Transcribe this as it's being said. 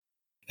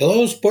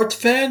Hello, sports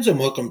fans, and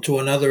welcome to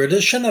another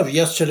edition of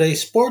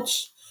Yesterday's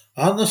Sports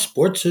on the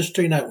Sports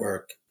History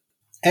Network.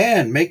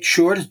 And make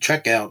sure to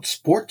check out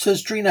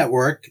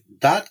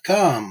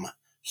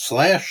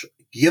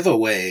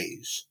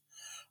sportshistorynetwork.com/giveaways.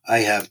 I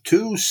have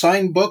two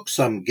signed books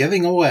I'm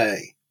giving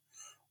away.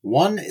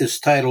 One is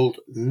titled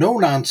No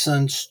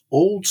Nonsense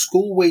Old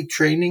School Weight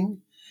Training,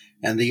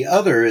 and the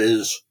other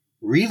is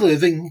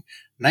Reliving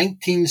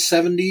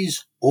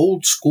 1970s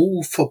Old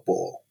School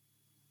Football.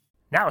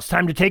 Now it's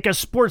time to take a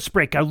sports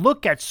break, a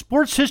look at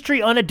sports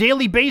history on a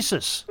daily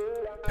basis.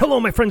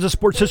 Hello, my friends of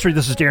sports history.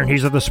 This is Darren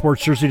Hayes of the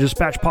Sports Jersey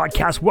Dispatch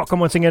podcast. Welcome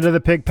once again to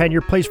the Pig Pen,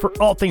 your place for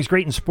all things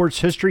great in sports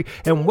history,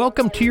 and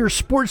welcome to your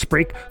sports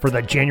break for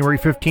the January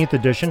 15th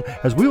edition,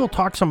 as we will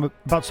talk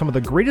about some of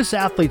the greatest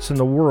athletes in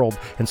the world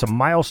and some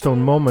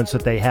milestone moments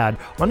that they had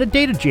on the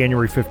date of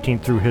January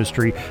 15th through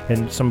history,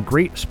 and some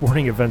great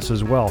sporting events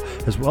as well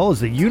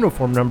as the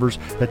uniform numbers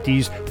that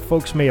these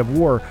folks may have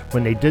wore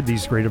when they did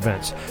these great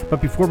events.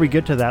 But before we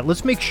get to that,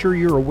 let's make sure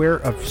you're aware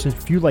of,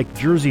 if you like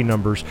jersey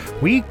numbers,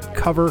 we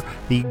cover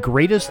the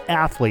greatest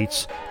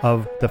athletes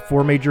of the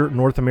four major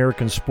North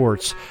American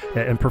sports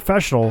and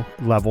professional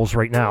levels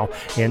right now,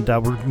 and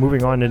we're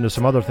moving on into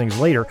some other things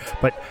later,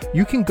 but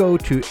you can go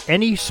to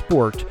any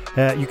sport,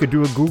 you could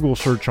do a Google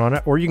search on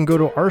it, or you can go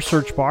to our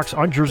search box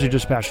on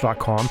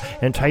jerseydispatch.com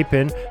and type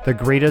in the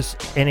greatest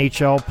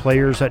NHL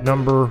players at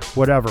number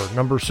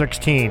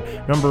 16,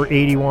 number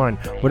 81,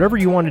 whatever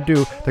you want to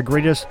do, the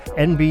greatest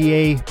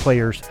NBA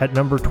players at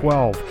number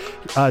 12,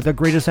 the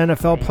greatest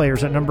NFL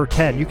players at number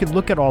 10. You can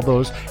look at all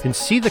those and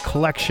see the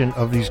collection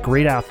of these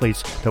great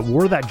athletes that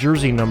wore that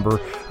jersey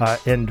number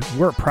and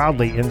wear it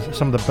proudly, and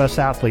some of the best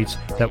athletes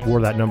that wore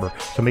that number.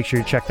 So make sure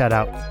you check that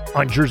out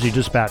on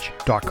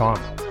jerseydispatch.com.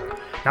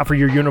 Now for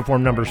your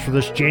uniform numbers for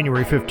this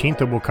January 15th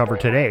that we'll cover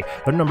today.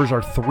 The numbers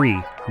are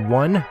 3,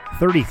 1,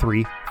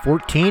 33,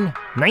 14,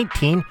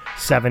 19,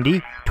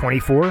 70,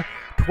 24,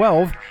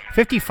 12,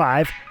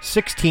 55,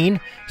 16,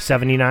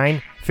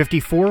 79,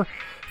 54,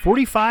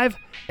 45,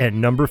 and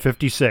number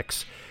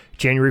 56.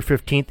 January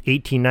 15th,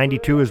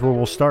 1892 is where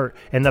we'll start,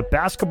 and the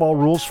basketball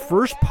rules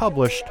first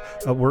published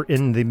were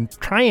in the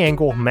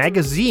Triangle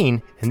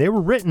magazine, and they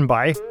were written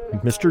by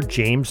Mr.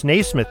 James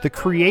Naismith, the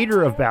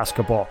creator of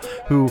basketball,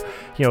 who,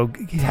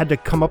 had to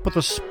come up with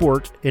a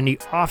sport in the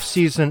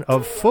off-season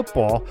of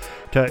football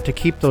to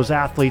keep those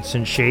athletes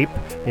in shape,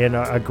 and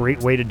a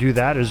great way to do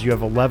that is you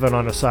have 11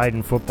 on a side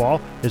in football,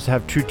 is to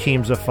have two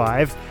teams of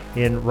 5,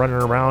 and running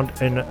around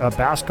in a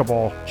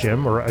basketball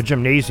gym, or a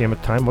gymnasium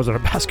at the time, wasn't a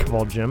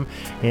basketball gym.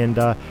 And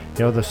the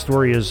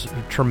story is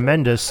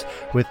tremendous.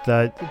 With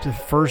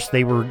first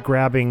they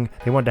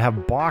wanted to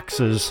have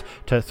boxes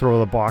to throw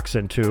the box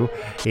into,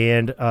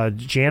 and a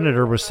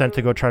janitor was sent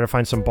to go try to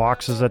find some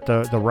boxes that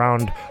the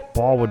round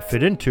ball would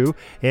fit into,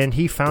 and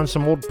he found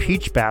some old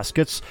peach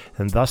baskets,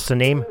 and thus the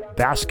name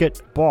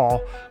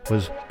basketball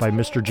was by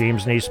Mr.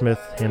 James Naismith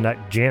and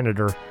that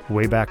janitor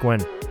way back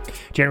when.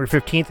 January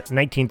 15th,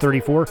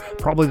 1934,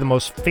 probably the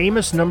most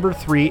famous number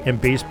 3 in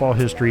baseball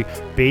history,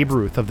 Babe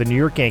Ruth of the New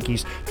York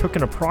Yankees took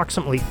an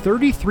approximately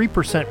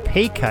 33%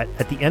 pay cut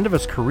at the end of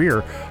his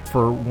career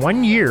for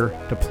 1 year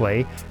to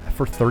play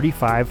for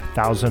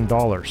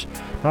 $35,000.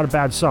 Not a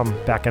bad sum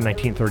back in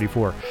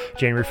 1934.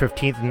 January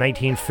 15th,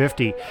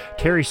 1950,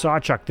 Terry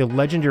Sawchuk, the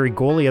legendary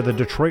goalie of the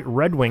Detroit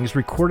Red Wings,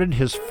 recorded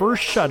his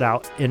first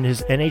shutout in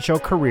his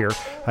NHL career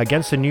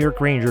against the New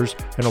York Rangers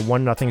in a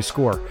 1-0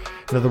 score.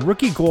 Now, the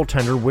rookie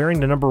goaltender, wearing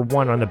the number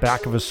 1 on the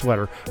back of his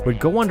sweater, would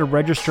go on to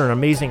register an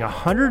amazing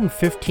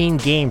 115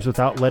 games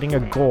without letting a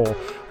goal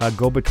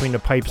go between the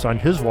pipes on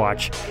his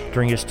watch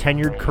during his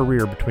tenured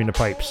career between the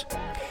pipes.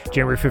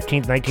 January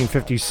 15th,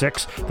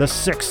 1956, the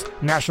 6th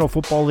National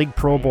Football League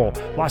Pro Bowl.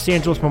 Los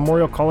Angeles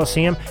Memorial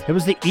Coliseum. It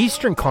was the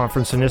Eastern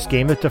Conference in this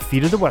game that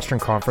defeated the Western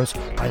Conference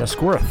by the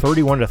score of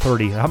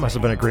 31-30. That must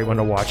have been a great one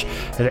to watch.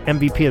 The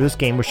MVP of this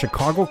game was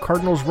Chicago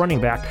Cardinals running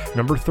back,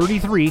 number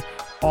 33,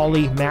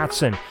 Ollie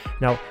Matson.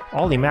 Now,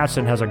 Ollie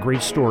Matson has a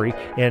great story,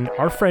 and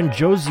our friend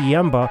Joe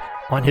Ziemba,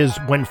 on his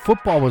When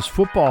Football Was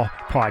Football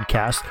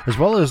podcast, as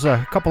well as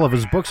a couple of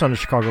his books on the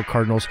Chicago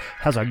Cardinals,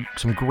 has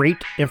some great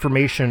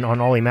information on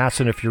Ollie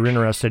Matson. If you're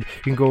interested,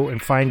 you can go and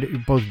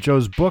find both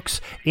Joe's books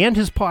and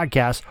his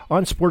podcast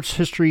on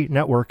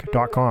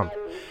sportshistorynetwork.com.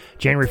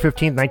 January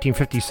 15th,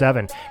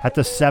 1957, at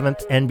the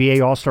 7th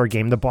NBA All-Star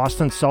Game, the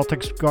Boston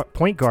Celtics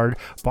point guard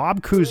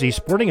Bob Cousy,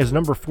 sporting his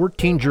number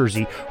 14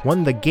 jersey,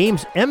 won the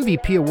game's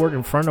MVP award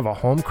in front of a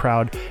home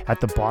crowd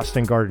at the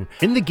Boston Garden.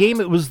 In the game,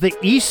 it was the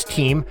East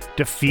team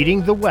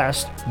defeating the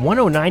West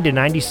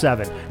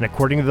 109-97, and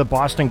according to the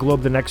Boston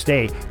Globe the next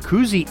day,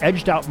 Cousy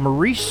edged out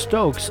Maurice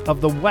Stokes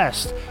of the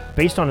West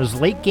based on his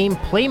late-game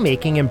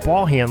playmaking and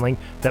ball handling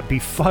that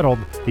befuddled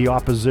the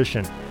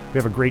opposition. We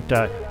have a great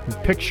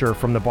picture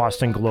from the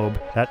Boston Globe,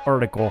 that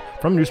article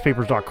from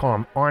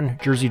newspapers.com on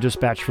Jersey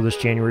Dispatch for this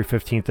January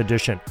 15th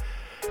edition.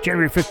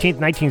 January 15th,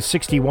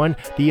 1961,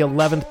 the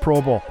 11th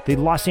Pro Bowl. The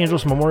Los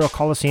Angeles Memorial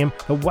Coliseum,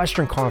 the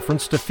Western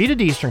Conference, defeated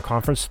the Eastern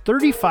Conference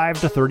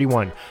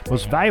 35-31.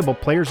 Most valuable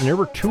players, and there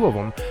were two of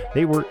them.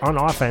 They were on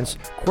offense,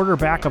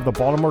 quarterback of the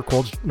Baltimore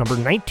Colts, number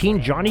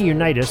 19, Johnny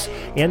Unitas,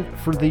 and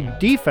for the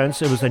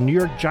defense, it was the New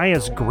York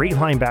Giants' great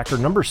linebacker,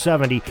 number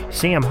 70,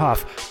 Sam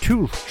Huff,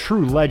 two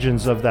true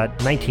legends of that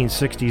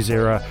 1960s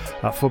era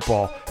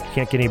football. You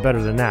can't get any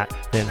better than that,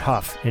 than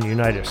Huff and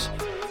Unitas.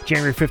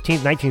 January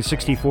 15,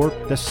 1964,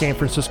 the San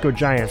Francisco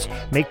Giants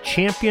make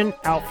champion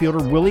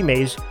outfielder Willie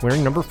Mays,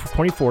 wearing number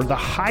 24, the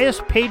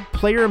highest paid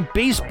player in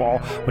baseball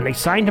when they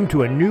signed him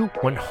to a new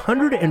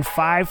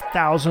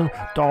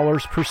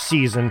 $105,000 per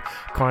season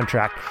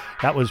contract.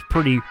 That was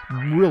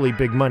really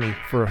big money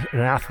for an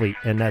athlete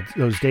in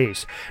those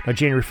days. Now,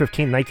 January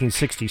 15,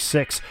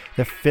 1966,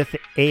 the 5th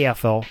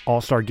AFL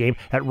All-Star Game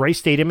at Rice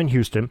Stadium in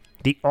Houston.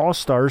 The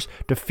All-Stars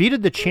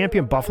defeated the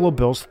champion Buffalo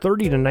Bills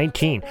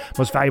 30-19.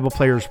 Most valuable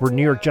players were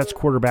New York Jets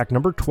quarterback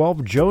number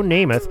 12, Joe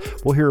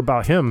Namath. We'll hear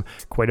about him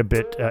quite a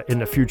bit in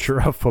the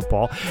future of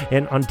football.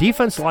 And on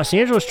defense, Los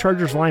Angeles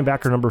Chargers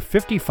linebacker number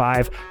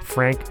 55,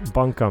 Frank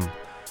Buncombe.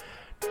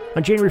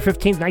 On January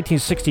 15,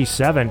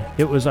 1967,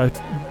 it was a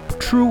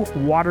true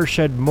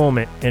watershed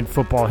moment in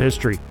football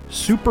history.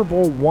 Super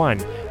Bowl I,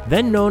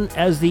 then known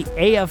as the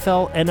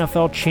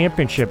AFL-NFL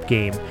Championship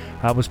game,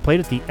 was played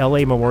at the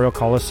LA Memorial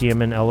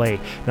Coliseum in LA.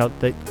 Now,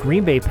 the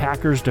Green Bay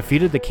Packers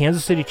defeated the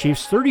Kansas City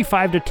Chiefs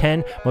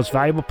 35-10. Most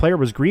valuable player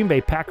was Green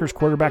Bay Packers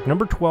quarterback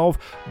number 12,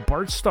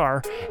 Bart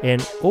Starr.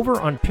 And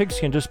over on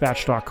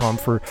pigskindispatch.com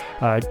for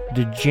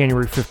the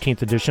January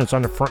 15th edition, it's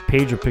on the front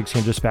page of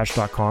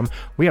pigskindispatch.com.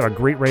 We have a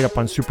great write-up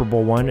on Super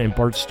Bowl I and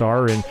Bart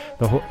Starr and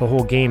the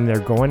whole game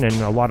they're going, and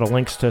a lot of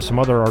links to some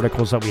other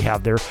articles that we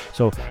have there.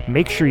 So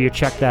make sure you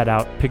check that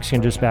out,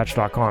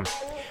 pigskindispatch.com.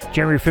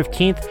 January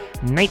 15th,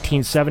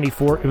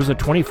 1974, it was the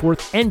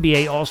 24th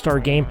NBA All-Star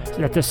Game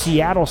at the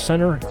Seattle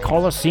Center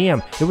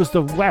Coliseum. It was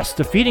the West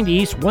defeating the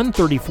East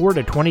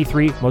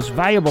 134-23. Most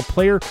valuable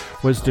player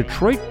was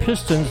Detroit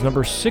Pistons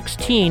number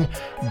 16,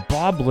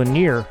 Bob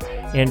Lanier.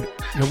 And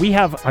we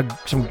have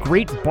some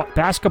great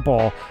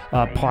basketball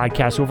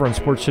podcasts over on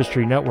Sports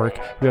History Network.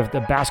 We have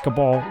the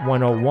Basketball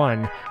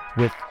 101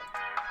 with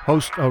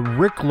host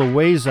Rick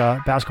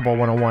Loaiza, Basketball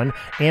 101,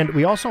 and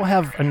we also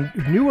have a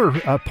newer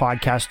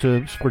podcast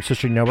to Sports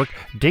History Network,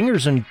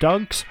 Dingers and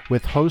Dunks,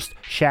 with host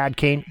Shad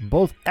Kane.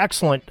 Both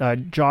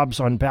excellent jobs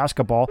on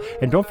basketball.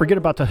 And don't forget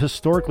about the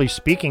Historically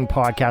Speaking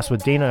podcast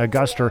with Dana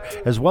Auguster,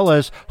 as well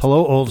as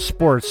Hello Old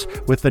Sports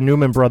with the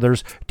Newman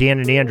brothers, Dan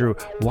and Andrew.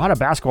 A lot of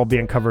basketball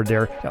being covered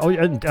there. Oh,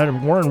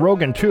 and Warren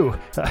Rogan, too.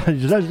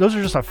 Those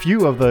are just a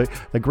few of the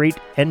great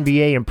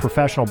NBA and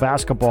professional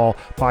basketball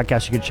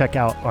podcasts you can check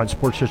out on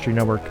Sports History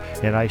Network.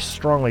 And I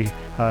strongly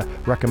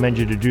recommend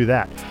you to do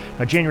that.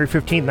 Now, January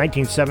 15,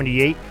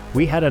 1978,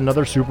 we had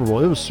another Super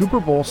Bowl. It was Super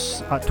Bowl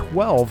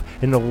 12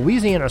 in the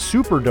Louisiana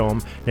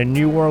Superdome. In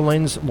New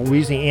Orleans,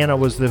 Louisiana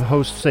was the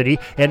host city.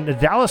 And the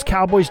Dallas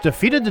Cowboys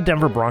defeated the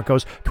Denver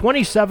Broncos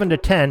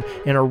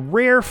 27-10 in a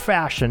rare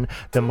fashion.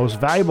 The most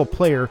valuable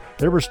player,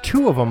 there was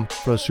two of them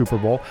for the Super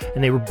Bowl,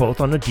 and they were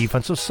both on the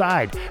defensive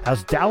side.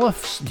 As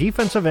Dallas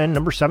defensive end,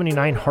 number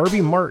 79,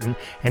 Harvey Martin,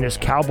 and his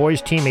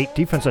Cowboys teammate,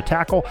 defensive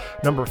tackle,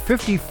 number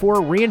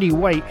 54, Randy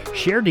White,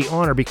 shared the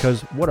honor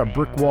because what a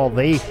brick wall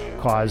they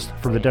caused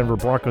for the Denver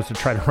Broncos to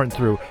try to run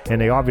through,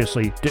 and they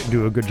obviously didn't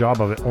do a good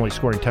job of it, only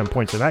scoring 10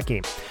 points in that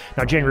game.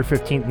 Now, January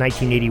 15th,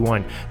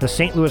 1981, the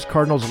St. Louis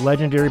Cardinals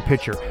legendary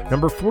pitcher,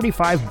 number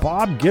 45,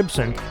 Bob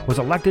Gibson, was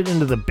elected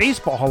into the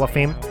Baseball Hall of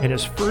Fame in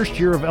his first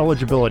year of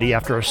eligibility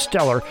after a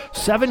stellar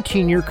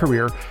 17-year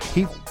career.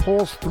 He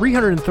pulls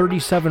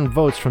 337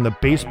 votes from the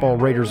Baseball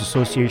Writers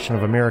Association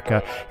of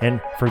America, and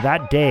for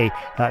that day,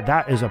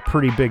 that is a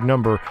pretty big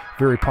number,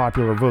 very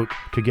popular vote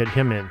to get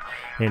him in,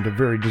 and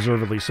very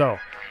deservedly so.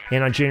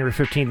 And on January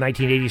 15,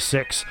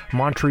 1986,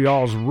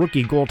 Montreal's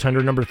rookie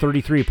goaltender number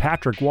 33,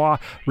 Patrick Waugh,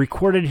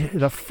 recorded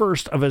the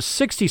first of his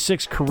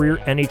 66 career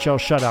NHL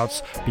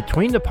shutouts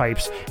between the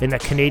pipes in the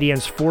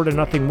Canadiens'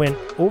 4-0 win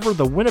over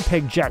the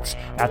Winnipeg Jets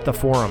at the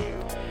Forum.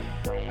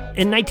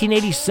 In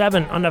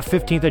 1987, on the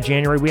 15th of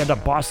January, we had the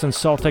Boston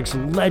Celtics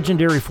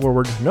legendary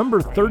forward,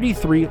 number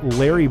 33,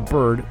 Larry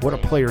Bird. What a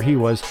player he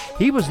was.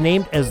 He was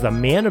named as the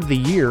Man of the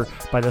Year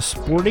by the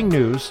Sporting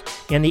News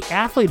and the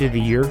Athlete of the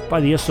Year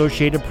by the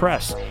Associated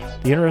Press.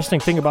 The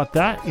interesting thing about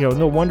that,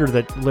 no wonder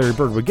that Larry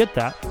Bird would get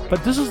that,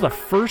 but this is the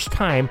first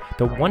time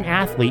that one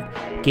athlete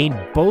gained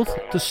both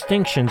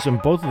distinctions in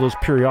both of those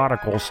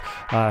periodicals.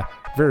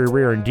 Very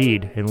rare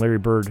indeed, and Larry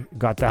Bird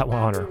got that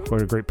honor.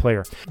 What a great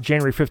player.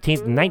 January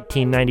 15th,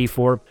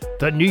 1994,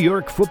 the New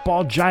York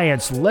Football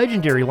Giants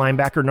legendary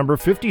linebacker number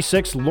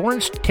 56,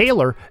 Lawrence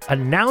Taylor,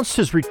 announced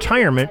his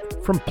retirement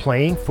from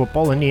playing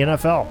football in the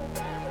NFL.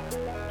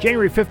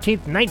 January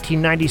 15th,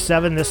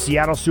 1997, the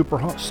Seattle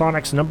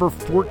Supersonics number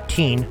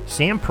 14,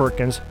 Sam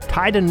Perkins,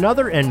 tied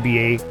another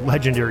NBA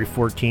legendary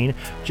 14,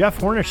 Jeff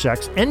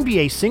Hornacek's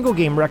NBA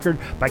single-game record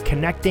by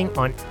connecting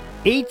on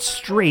 8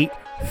 straight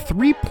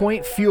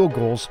three-point field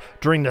goals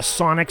during the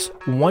Sonics'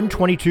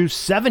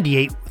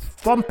 122-78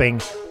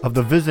 thumping of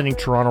the visiting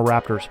Toronto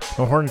Raptors.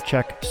 Now,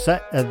 Hornacek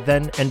set a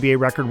then NBA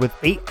record with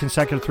 8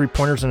 consecutive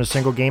three-pointers in a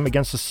single game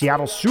against the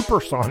Seattle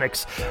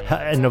Supersonics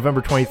on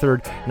November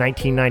 23rd,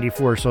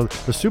 1994. So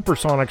the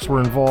Supersonics were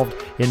involved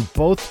in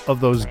both of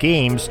those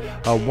games,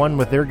 one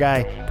with their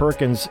guy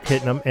Perkins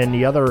hitting them, and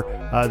the other,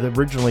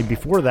 originally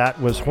before that,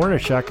 was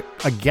Hornacek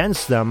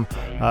against them,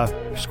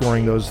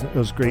 scoring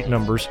those great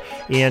numbers.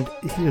 And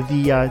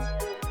the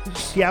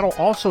Seattle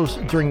also,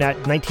 during that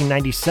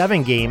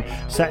 1997 game,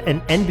 set an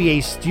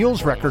NBA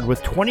steals record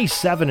with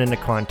 27 in the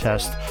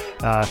contest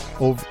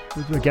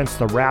against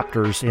the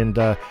Raptors, and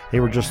they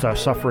were just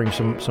suffering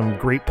some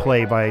great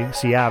play by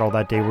Seattle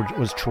that day.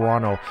 Was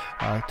Toronto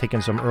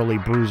taking some early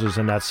bruises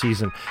in that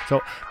season.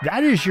 So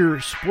that is your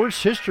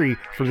sports history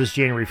for this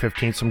January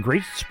 15th. Some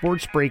great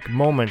sports break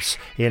moments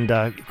and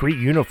great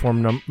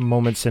uniform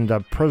moments, and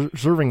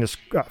preserving this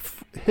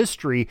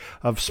history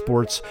of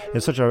sports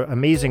in such an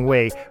amazing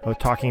way of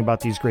talking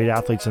about these great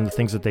athletes and the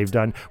things that they've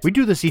done. We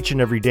do this each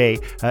and every day.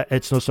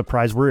 It's no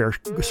surprise. We're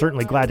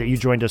certainly glad that you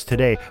joined us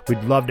today.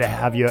 We'd love to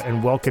have you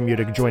and welcome you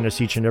to join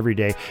us each and every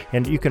day.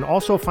 And you can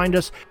also find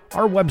us,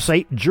 our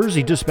website,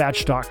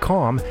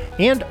 jerseydispatch.com,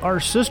 and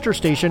our sister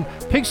station,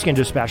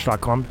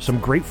 pigskinddispatch.com. Some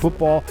great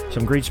football,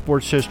 some great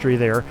sports history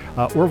there.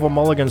 Orville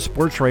Mulligan,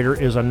 sports writer,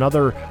 is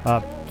another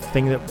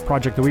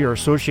project that we are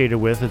associated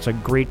with. It's a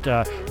great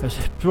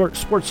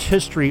sports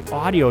history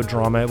audio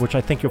drama, which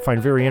I think you'll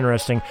find very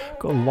interesting.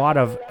 A lot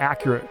of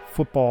accurate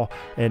football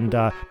and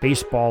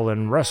baseball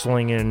and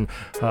wrestling and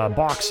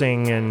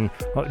boxing and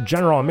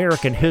general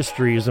American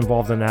history is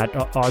involved in that.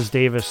 Oz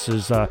Davis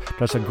does a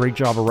great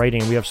job of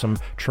writing. We have some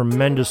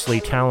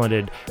tremendously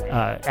talented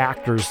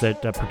actors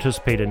that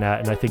participate in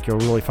that, and I think you'll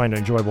really find it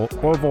enjoyable.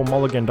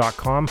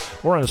 OrvilleMulligan.com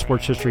or on the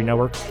Sports History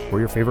Network or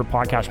your favorite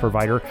podcast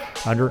provider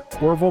under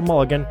Orville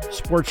Mulligan,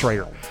 sports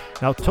writer.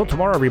 Now, till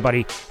tomorrow,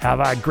 everybody, have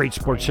a great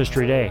sports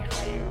history day.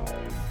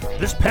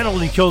 This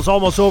penalty kill is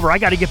almost over. I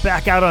got to get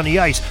back out on the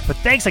ice. But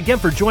thanks again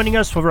for joining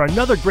us for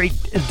another great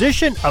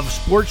edition of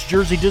Sports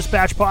Jersey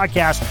Dispatch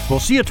Podcast. We'll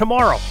see you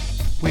tomorrow.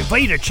 We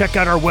invite you to check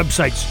out our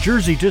websites,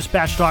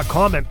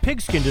 jerseydispatch.com and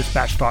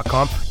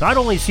pigskinddispatch.com. Not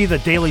only see the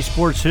daily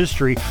sports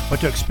history, but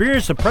to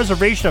experience the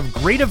preservation of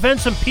great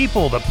events and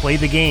people that play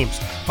the games.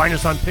 Find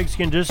us on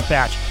Pigskin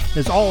Dispatch.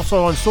 It's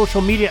also on social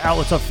media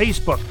outlets of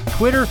Facebook,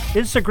 Twitter,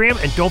 Instagram,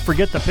 and don't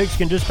forget the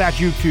Pigskin Dispatch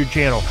YouTube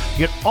channel.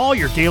 You get all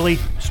your daily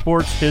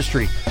sports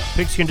history.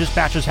 Pigskin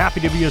Dispatch is happy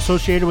to be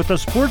associated with the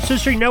Sports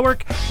History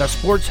Network, the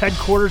sports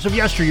headquarters of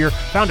yesteryear,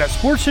 found at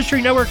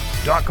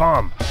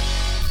sportshistorynetwork.com.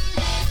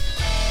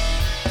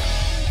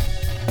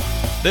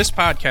 This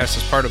podcast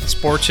is part of the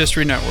Sports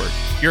History Network,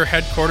 your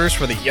headquarters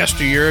for the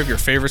yesteryear of your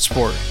favorite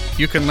sport.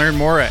 You can learn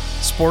more at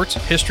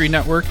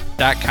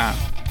sportshistorynetwork.com.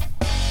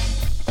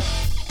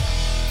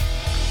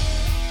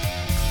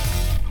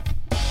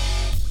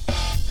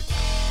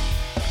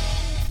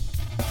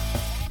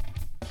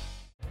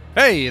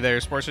 Hey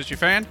there, sports history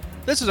fan.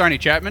 This is Arnie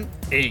Chapman,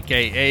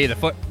 aka the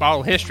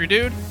Football History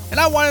Dude, and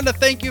I wanted to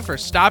thank you for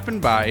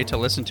stopping by to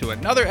listen to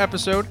another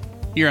episode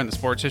here on the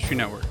Sports History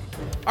Network.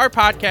 Our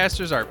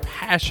podcasters are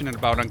passionate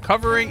about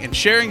uncovering and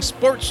sharing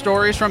sports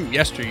stories from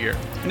yesteryear.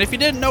 And if you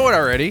didn't know it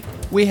already,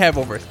 we have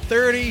over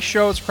 30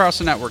 shows across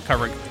the network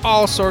covering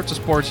all sorts of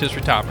sports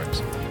history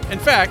topics. In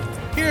fact,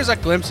 here's a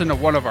glimpse into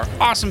one of our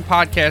awesome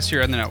podcasts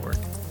here on the network.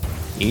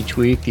 Each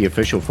week, the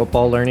official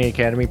Football Learning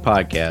Academy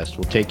podcast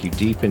will take you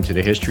deep into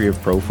the history of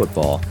pro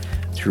football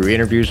through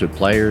interviews with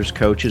players,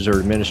 coaches, or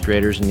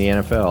administrators in the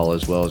NFL,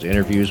 as well as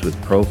interviews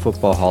with Pro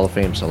Football Hall of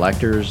Fame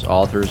selectors,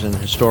 authors, and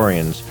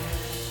historians.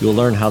 You'll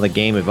learn how the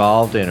game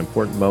evolved and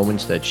important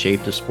moments that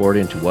shaped the sport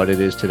into what it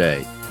is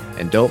today.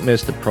 And don't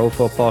miss the Pro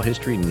Football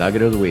History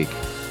Nugget of the Week.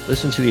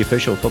 Listen to the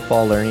official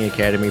Football Learning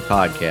Academy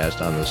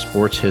podcast on the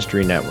Sports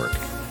History Network.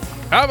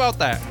 How about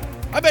that?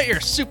 I bet you're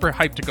super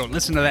hyped to go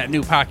listen to that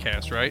new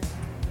podcast, right?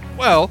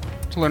 Well,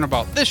 to learn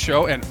about this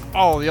show and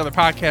all the other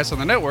podcasts on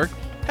the network,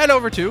 head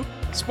over to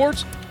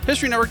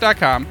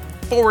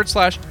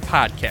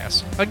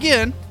sportshistorynetwork.com/podcast.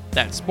 Again,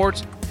 that's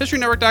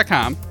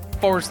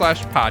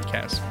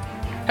sportshistorynetwork.com/podcast.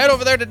 Head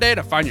over there today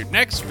to find your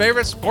next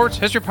favorite sports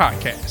history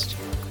podcast.